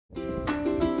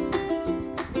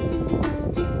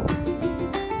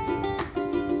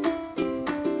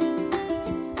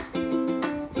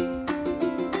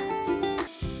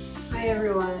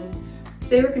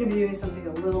Today we're going to be doing something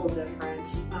a little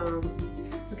different.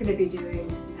 We're going to be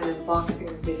doing an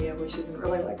unboxing video, which isn't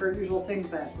really like our usual thing,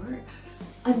 but we're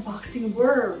unboxing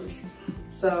worms.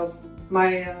 So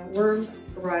my worms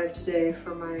arrived today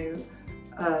for my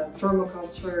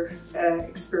vermiculture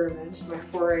experiment, my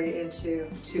foray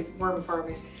into worm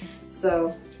farming.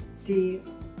 So the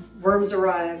worms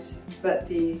arrived, but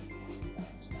the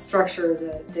structure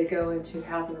that they go into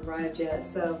hasn't arrived yet.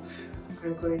 So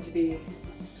I'm going to be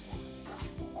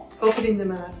opening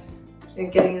them up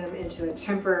and getting them into a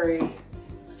temporary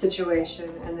situation,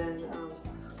 and then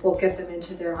we'll get them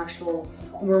into their actual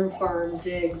worm farm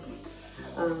digs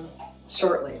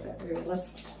shortly. But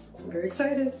I'm very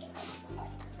excited.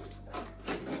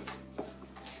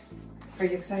 Are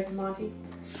you excited, Monty?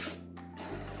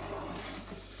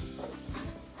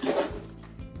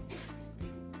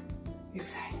 You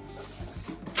excited?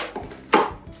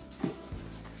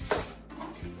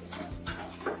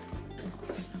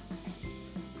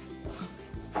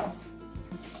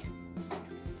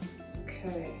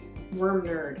 Okay, worm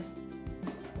nerd.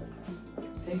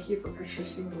 Thank you for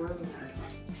purchasing worm nerd.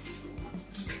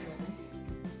 Okay.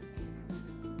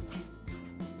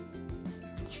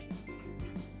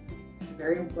 It's a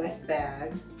very wet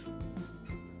bag.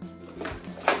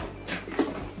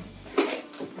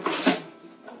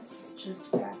 This is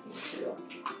just packing too.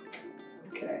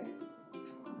 Okay,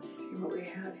 let's see what we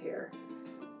have here.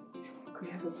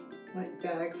 We have a wet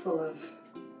bag full of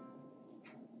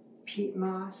peat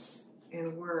moss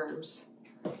and worms.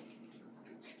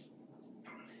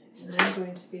 And I'm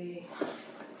going to be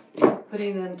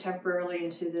putting them temporarily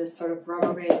into this sort of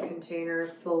Rubbermaid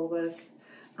container filled with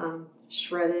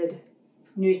shredded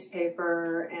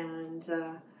newspaper and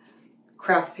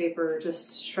craft paper,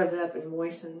 just shredded up and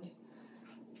moistened.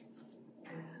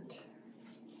 And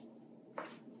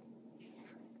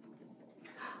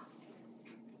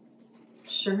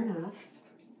sure enough,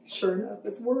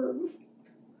 it's worms.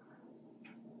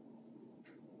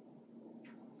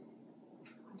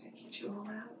 You all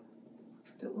out.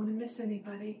 Don't want to miss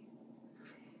anybody.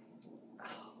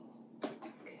 Oh,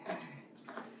 okay.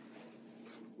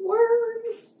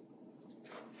 Worms.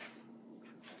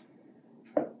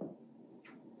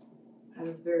 That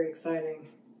is very exciting.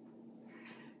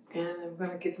 And I'm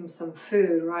going to give them some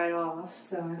food right off.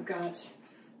 So I've got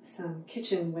some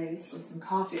kitchen waste and some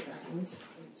coffee grounds.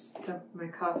 Let's dump my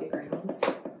coffee grounds.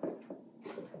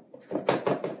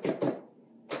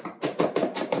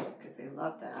 Because they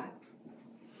love that.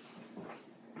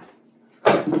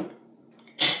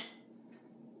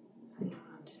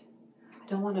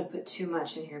 I don't want to put too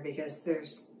much in here because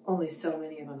there's only so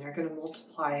many of them. They're going to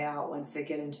multiply out once they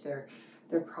get into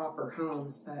their proper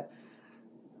homes, but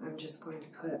I'm just going to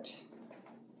put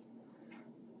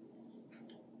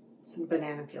some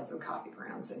banana peels and coffee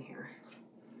grounds in here.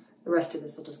 The rest of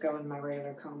this will just go in my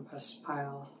regular compost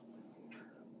pile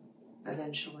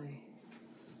eventually.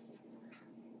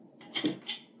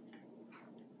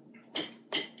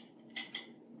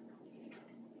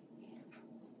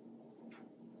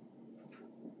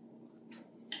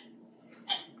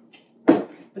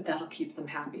 But that'll keep them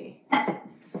happy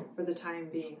for the time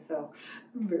being. So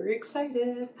I'm very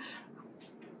excited.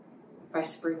 By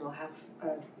spring, I'll have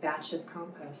a batch of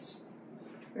compost.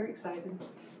 Very excited.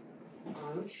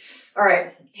 All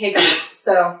right. Hey guys.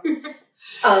 So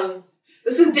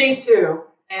this is day 2.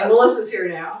 And Melissa's here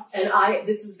now. And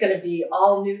this is going to be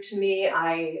all new to me.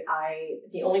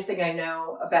 The only thing I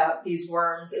know about these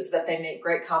worms is that they make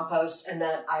great compost, and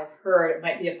that I've heard, it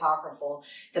might be apocryphal,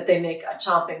 that they make a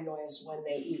chomping noise when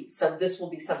they eat. So this will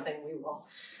be something we will,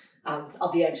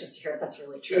 I'll be anxious to hear if that's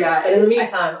really true. Yeah. But in the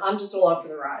meantime, I'm just along for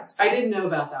the ride. So. I didn't know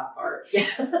about that part.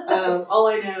 Yeah. All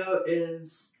I know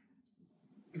is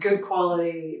good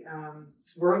quality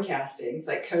worm castings,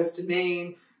 like Coast of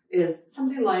Maine is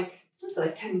something like, it's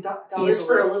like $10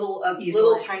 for a little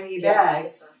tiny bag.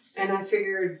 Yeah, and I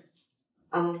figured,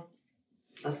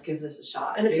 let's give this a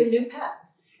shot. And it's a new pet.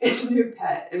 It's a new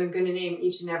pet, and I'm going to name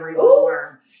each and every little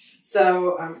worm.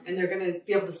 So, and they're going to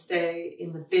be able to stay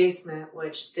in the basement,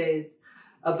 which stays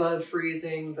above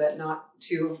freezing, but not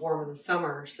too warm in the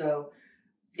summer. So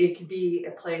it could be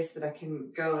a place that I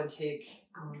can go and take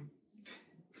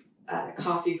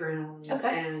coffee grounds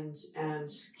and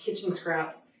kitchen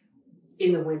scraps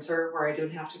in the winter, where I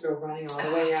don't have to go running all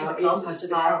the way out into the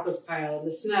compost pile in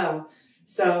the snow.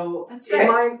 So that's great. In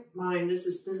my mind, this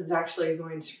is actually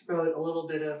going to promote a little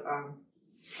bit of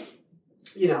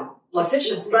you know, less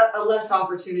efficiency, a less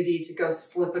opportunity to go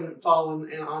slip and fall on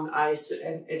the ice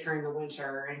and during the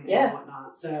winter and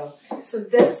whatnot. So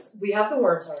this, we have the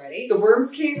worms already. The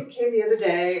worms came the other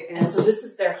day, and so this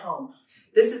is their home.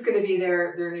 This is going to be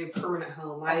their new permanent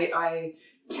home. I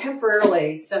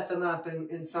temporarily set them up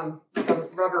in some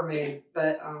Rubbermaid,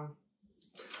 but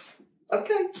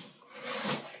okay.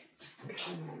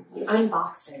 The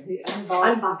unboxing. The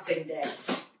unboxing day.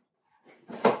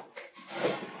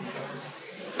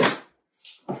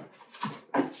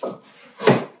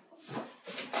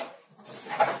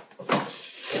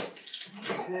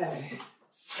 Okay.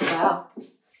 Wow.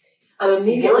 I'm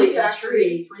immediately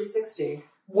intrigued. 360.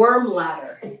 Worm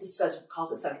ladder. This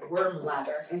calls it a worm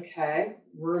ladder. Okay.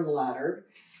 Worm ladder.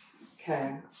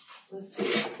 Okay. Let's see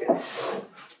if we can.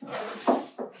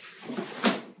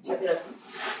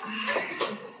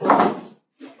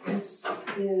 This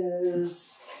is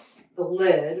the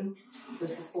lid.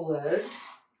 This is the lid.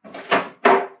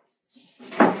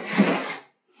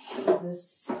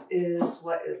 This is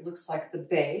what it looks like, the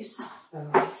base. So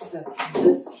I'll set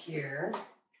this here.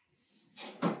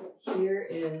 Here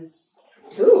is,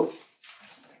 ooh,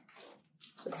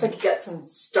 looks like you got some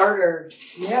starter.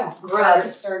 Yeah,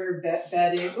 starter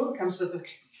bedding. Ooh, it comes with a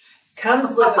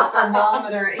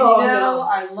thermometer. And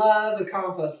I love a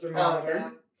compost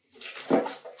thermometer.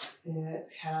 It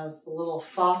has the little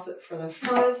faucet for the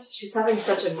front. She's having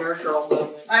such a nerd girl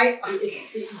moment.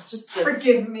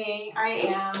 Forgive me. I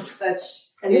am such.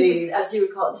 And this is, as you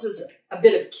would call it, this is a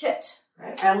bit of kit,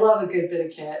 right? I love a good bit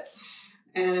of kit,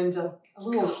 and a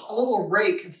little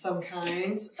rake of some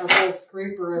kind, a little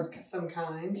scraper of some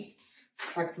kind.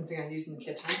 It's like something I use in the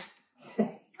kitchen.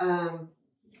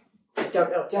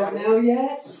 Don't know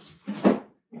yet.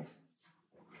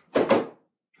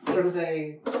 Sort of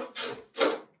a.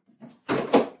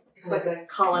 It's like a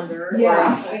colander or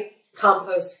a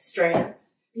compost strainer.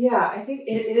 Yeah, I think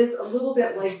it is a little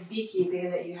bit like beekeeping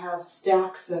that you have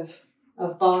stacks of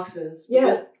boxes.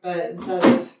 Yeah. But instead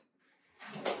of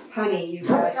honey, you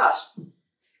got...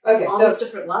 Okay, all those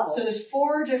different levels. So there's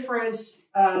 4 different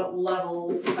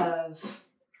levels of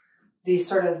these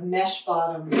sort of mesh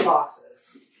bottom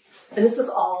boxes. And this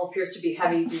all appears to be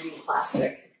heavy duty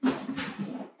plastic.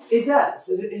 It does.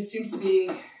 It seems to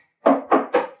be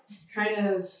kind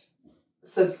of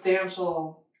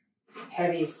substantial,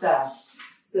 heavy stuff.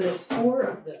 So there's 4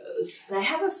 of those. And I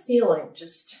have a feeling,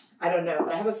 I don't know,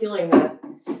 but I have a feeling that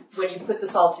when you put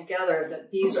this all together,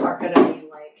 that these are going to be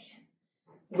like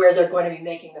where they're going to be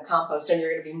making the compost, and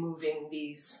you're going to be moving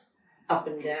these up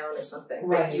and down or something.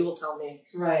 Right. You will tell me.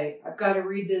 Right. I've got to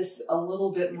read this a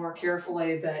little bit more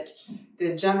carefully, but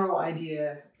the general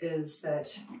idea is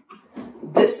that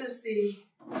this is the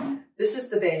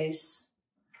base,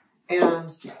 and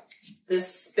this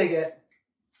spigot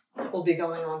will be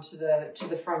going on to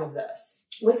the front of this.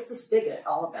 What's the spigot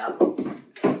all about?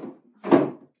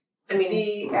 I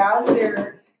mean, as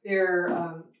they're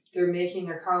making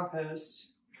their compost,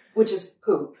 which is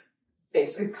poop,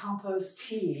 basically. The compost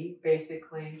tea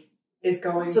basically is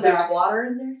going. So back. There's water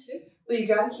in there too. Well, you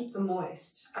got to keep them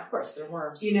moist. Of course, they're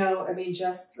worms.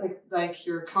 Just like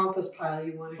your compost pile,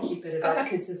 you want to keep it about the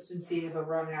consistency of a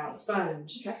wrung out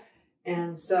sponge. Okay.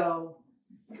 And so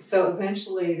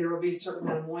eventually there will be a certain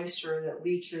amount of moisture that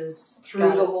leaches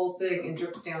through the whole thing and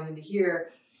drips down into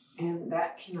here, and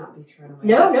that cannot be thrown away.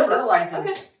 No, that's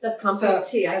okay. That's compost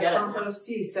tea. I get it. That's compost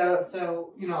tea.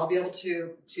 So I'll be able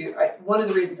to. One of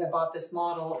the reasons I bought this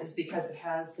model is because it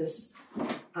has this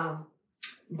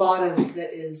bottom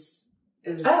that is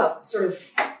sort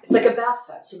of. It's like a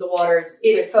bathtub, so the water is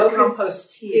the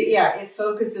compost tea. It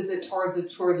focuses it towards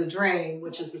a drain,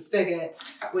 which is the spigot,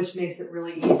 which makes it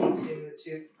really easy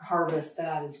to harvest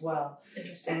that as well.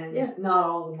 Interesting. And not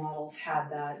all the models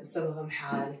had that, and some of them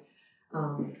had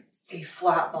a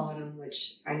flat bottom,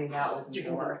 which I knew that wasn't going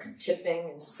to work.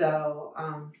 Tipping. So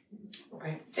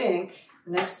I think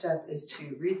the next step is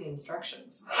to read the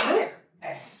instructions. Okay.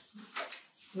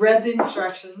 Read the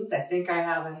instructions. I think I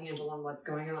have a handle on what's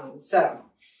going on. So,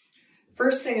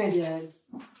 first thing I did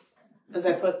is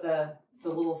I put the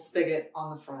little spigot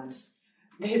on the front.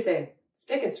 They say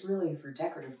spigot's really for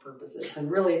decorative purposes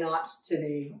and really not to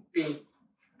be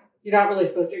you're not really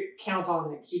supposed to count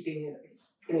on it keeping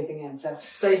anything in.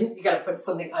 So you got to put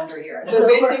something under here. So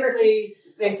basically,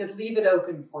 they said leave it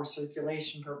open for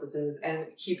circulation purposes and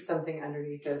keep something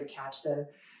underneath there to catch the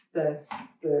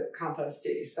compost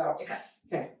tea. So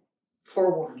okay,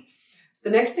 forewarned. The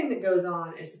next thing that goes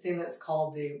on is the thing that's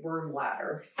called the worm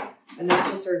ladder, and that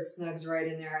just sort of snugs right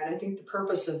in there. And I think the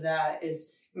purpose of that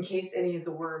is in case any of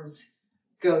the worms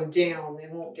go down, they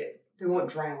won't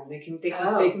drown. They can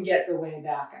get their way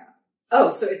back up. Oh,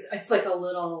 so it's like a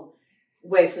little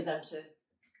way for them to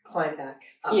climb back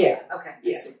up. Yeah. Okay.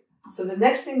 Yeah. I see. So the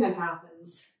next thing that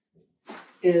happens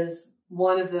is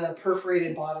one of the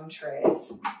perforated bottom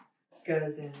trays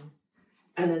goes in.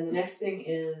 And then the next thing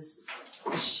is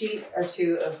a sheet or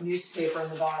two of newspaper on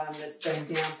the bottom that's been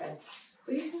dampened.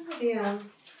 We have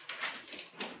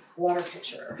the water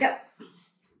pitcher. Yep.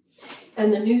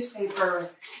 And the newspaper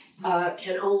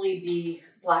can only be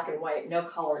black and white, no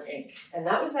colored ink. And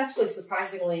that was actually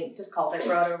surprisingly difficult.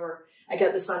 I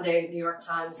got the Sunday New York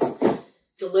Times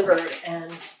delivered,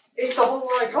 and it's a whole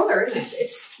lot of color, isn't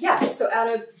it? Yeah. So out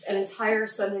of an entire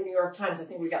Sunday New York Times, I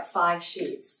think we got 5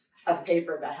 sheets of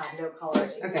paper that have no color.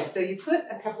 Okay, so you put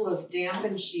a couple of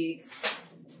dampened sheets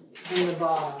in the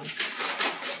bottom.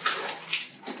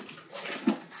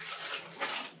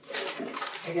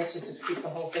 I guess just to keep the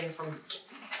whole thing from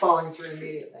falling through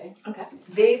immediately. Okay.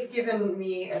 They've given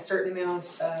me a certain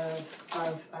amount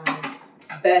of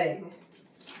bedding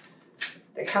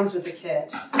that comes with the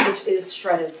kit. Which is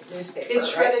shredded newspaper. It's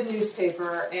shredded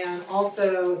newspaper, and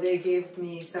also they gave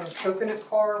me some coconut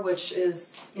coir, which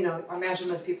is, you know, I imagine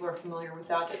most people are familiar with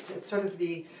that. It's sort of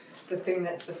the thing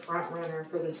that's the front runner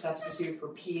for the substitute for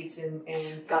peat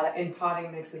and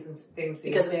potting mixes and things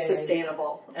these because days. it's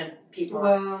sustainable and peat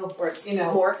moss, Well, or it's, you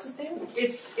know, more sustainable.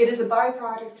 It is a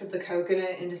byproduct of the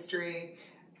coconut industry,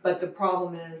 but the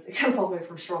problem is it comes all the way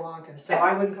from Sri Lanka, so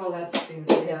I wouldn't call that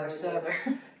sustainable. Yeah, so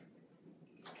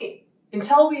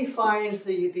until we find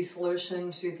the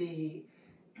solution to the,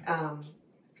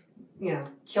 you know,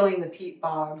 killing the peat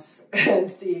bogs and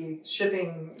the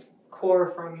shipping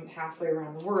core from halfway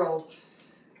around the world,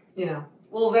 you know,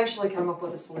 we'll eventually come up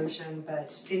with a solution.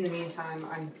 But in the meantime,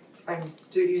 I'm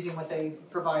using what they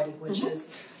provided, which is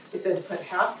they said to put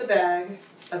half the bag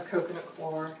of coconut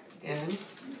coir in,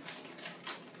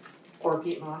 or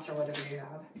peat moss or whatever you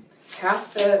have,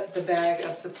 half the bag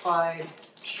of supplied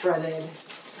shredded.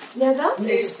 Now that's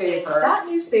newspaper. That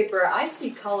newspaper, I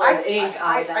see colored ink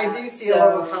on that. I do see a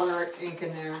little colored ink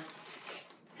in there.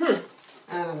 I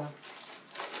don't know.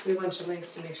 We went to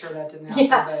links to make sure that didn't happen.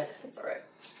 Yeah, but that's all right.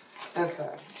 okay,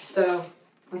 so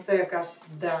let's say I've got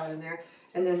that in there,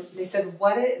 and then they said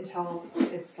wet it until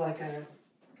it's like a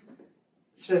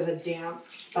sort of a damp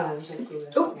sponge.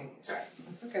 Oh, sorry,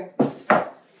 that's okay.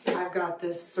 I've got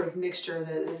this sort of mixture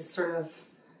that is sort of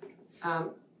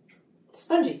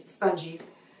spongy.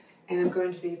 And I'm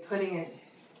going to be putting it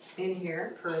in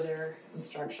here per their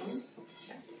instructions.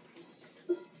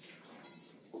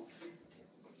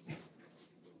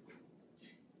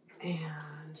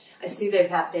 And I see they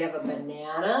have a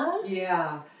banana.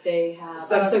 yeah, They have.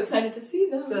 So, I'm so excited to see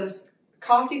them. So there's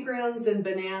coffee grounds and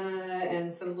banana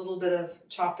and some little bit of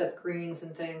chopped up greens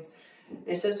and things. And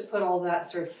it says to put all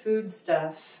that sort of food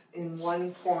stuff in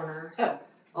one corner. Oh.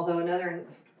 Although another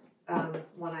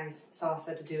one I saw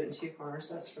said to do it in 2 corners.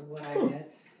 That's for what I did.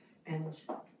 And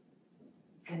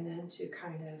then to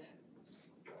kind of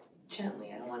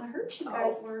gently, I don't want to hurt you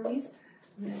guys, wormies.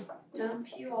 I'm going to dump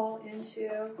you all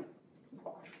into,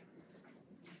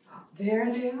 there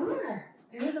they are.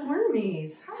 They're the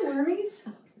wormies. Hi,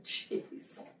 wormies.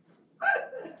 Jeez.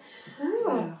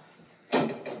 Oh.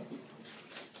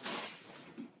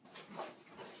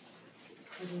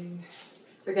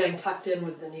 They're getting tucked in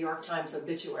with the New York Times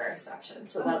obituary section,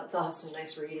 so they'll have some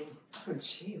nice reading. Oh,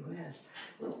 gee whiz.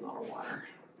 A little more water.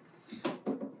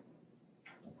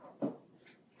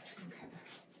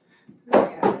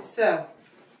 Okay, so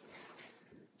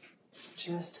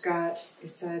just got, it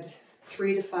said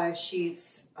 3 to 5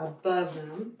 sheets above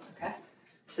them. Okay.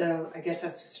 So I guess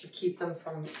that's to keep them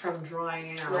from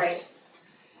drying out. Right.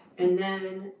 And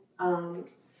then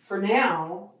for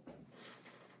now,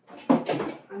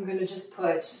 I'm going to just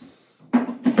put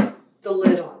the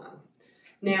lid on them.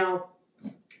 Now,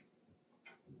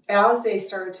 as they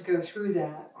start to go through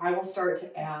that, I will start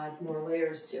to add more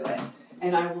layers to it.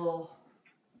 And I will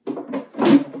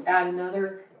add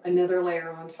another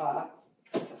layer on top.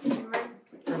 Is that sitting right?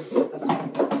 Or is it this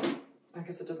one? I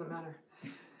guess it doesn't matter.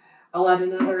 I'll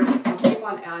keep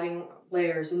on adding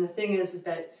layers. And the thing is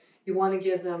that you want to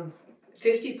give them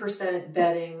 50%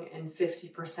 bedding and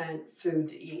 50% food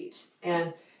to eat.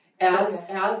 And as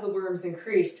the worms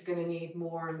increase, they're going to need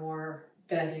more and more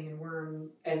bedding and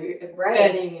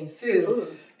bedding and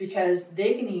food because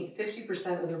they can eat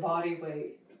 50% of their body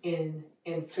weight in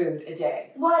food a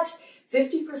day. What?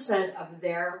 50% of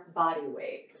their body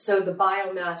weight. So the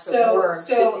biomass of worms.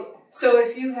 So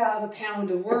if you have a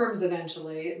pound of worms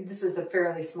eventually, this is a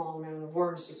fairly small amount of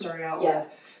worms to start out with,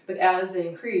 but as they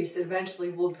increase, eventually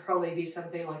will probably be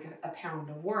something like a pound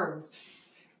of worms.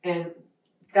 And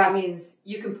that means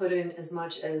you can put in as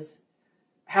much as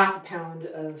half a pound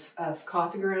of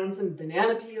coffee grounds and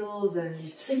banana peels and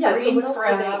so what else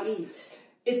do they eat?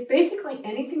 It's basically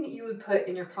anything that you would put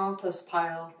in your compost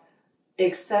pile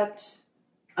except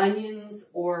onions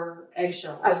or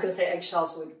eggshells. I was going to say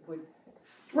eggshells would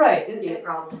right. be a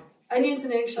problem. Onions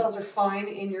and eggshells are fine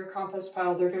in your compost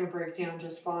pile. They're going to break down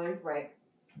just fine. Right.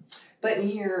 But in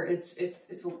here, it's a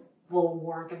little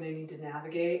warmth and they need to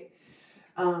navigate.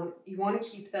 You want to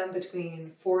keep them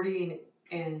between 40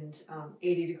 and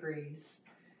 80 degrees.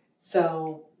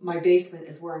 So my basement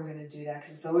is where I'm going to do that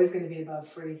because it's always going to be above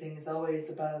freezing. It's always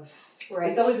above,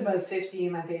 it's always above 50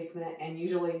 in my basement and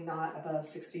usually not above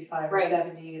 65 or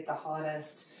 70 at the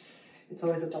hottest. It's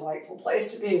always a delightful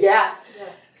place to be. Yeah.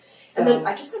 So. And then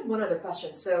I just had one other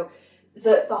question. So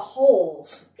the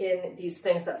holes in these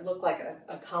things that look like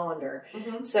a colander.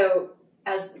 So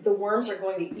as the worms are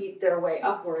going to eat their way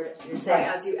upward, you're saying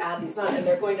as you add these on, and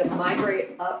they're going to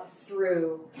migrate up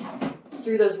through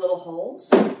those little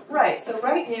holes. Right. So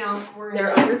right now we're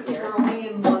only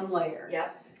in one layer.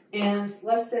 Yep. And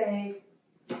let's say.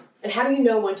 And how do you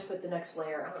know when to put the next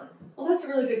layer on? Well, that's a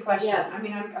really good question. Yeah. I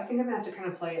mean, I think I'm gonna have to kind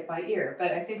of play it by ear,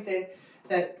 but I think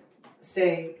that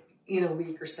say in a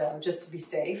week or so, just to be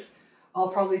safe, I'll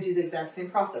probably do the exact same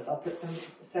process. I'll put some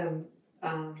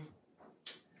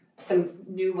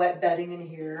new wet bedding in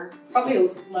here, probably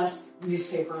less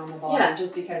newspaper on the bottom,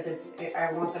 just because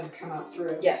I want them to come up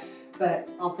through. Yeah. But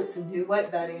I'll put some new wet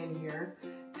bedding in here,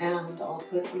 and I'll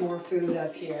put some more food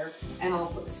up here, and I'll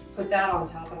put that on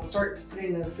top, and I'll start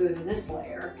putting the food in this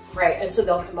layer. Right, and so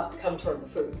they'll come toward the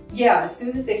food. Yeah, as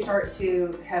soon as they start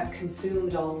to have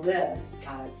consumed all this,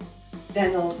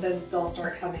 then they'll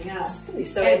start coming up. It's gonna be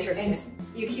so interesting. And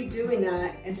you keep doing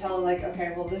that until like,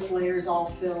 okay, well this layer's all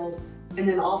filled, and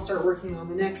then I'll start working on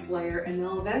the next layer, and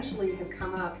they'll eventually have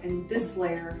come up in this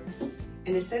layer.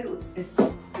 And it said it's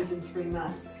within 3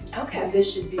 months. Okay. And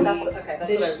this should be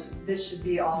this should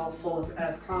be all full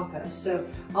of compost. So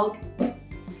I'll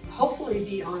hopefully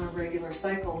be on a regular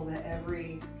cycle that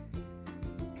every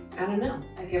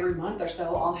month or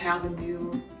so I'll have a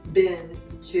new bin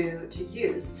to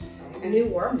use. And new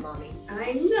worm mommy.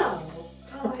 I know.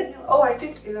 Oh, I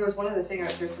think there was one other thing.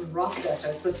 There's some rock dust. I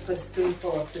was supposed to put a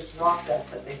spoonful of this rock dust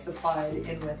that they supplied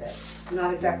in with it. I'm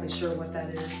not exactly sure what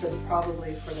that is, but it's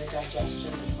probably for their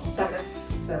digestion or something. Okay.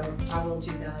 So I will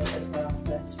do that as well.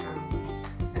 But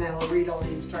and I will read all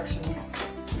the instructions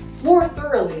more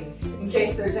thoroughly in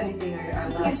case there's anything I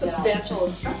left out. It's a substantial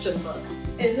instruction book.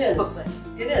 It is. Booklet.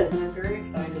 It is, and I'm very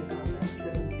excited about this.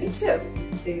 And Me too.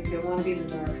 They want to be in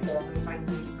the dark, so I'm going to find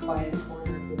a nice quiet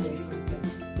corner of the basement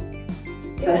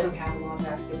that doesn't have a lot of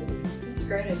activity. That's a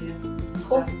great idea.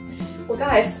 Cool. Well,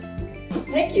 guys,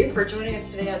 thank you for joining us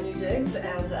today on New Digs,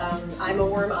 and I'm a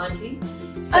worm auntie.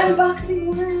 So, unboxing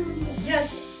worms!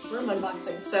 Yes, worm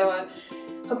unboxing. So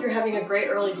hope you're having a great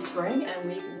early spring, and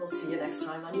we will see you next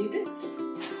time on New Digs.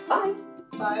 Bye!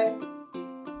 Bye!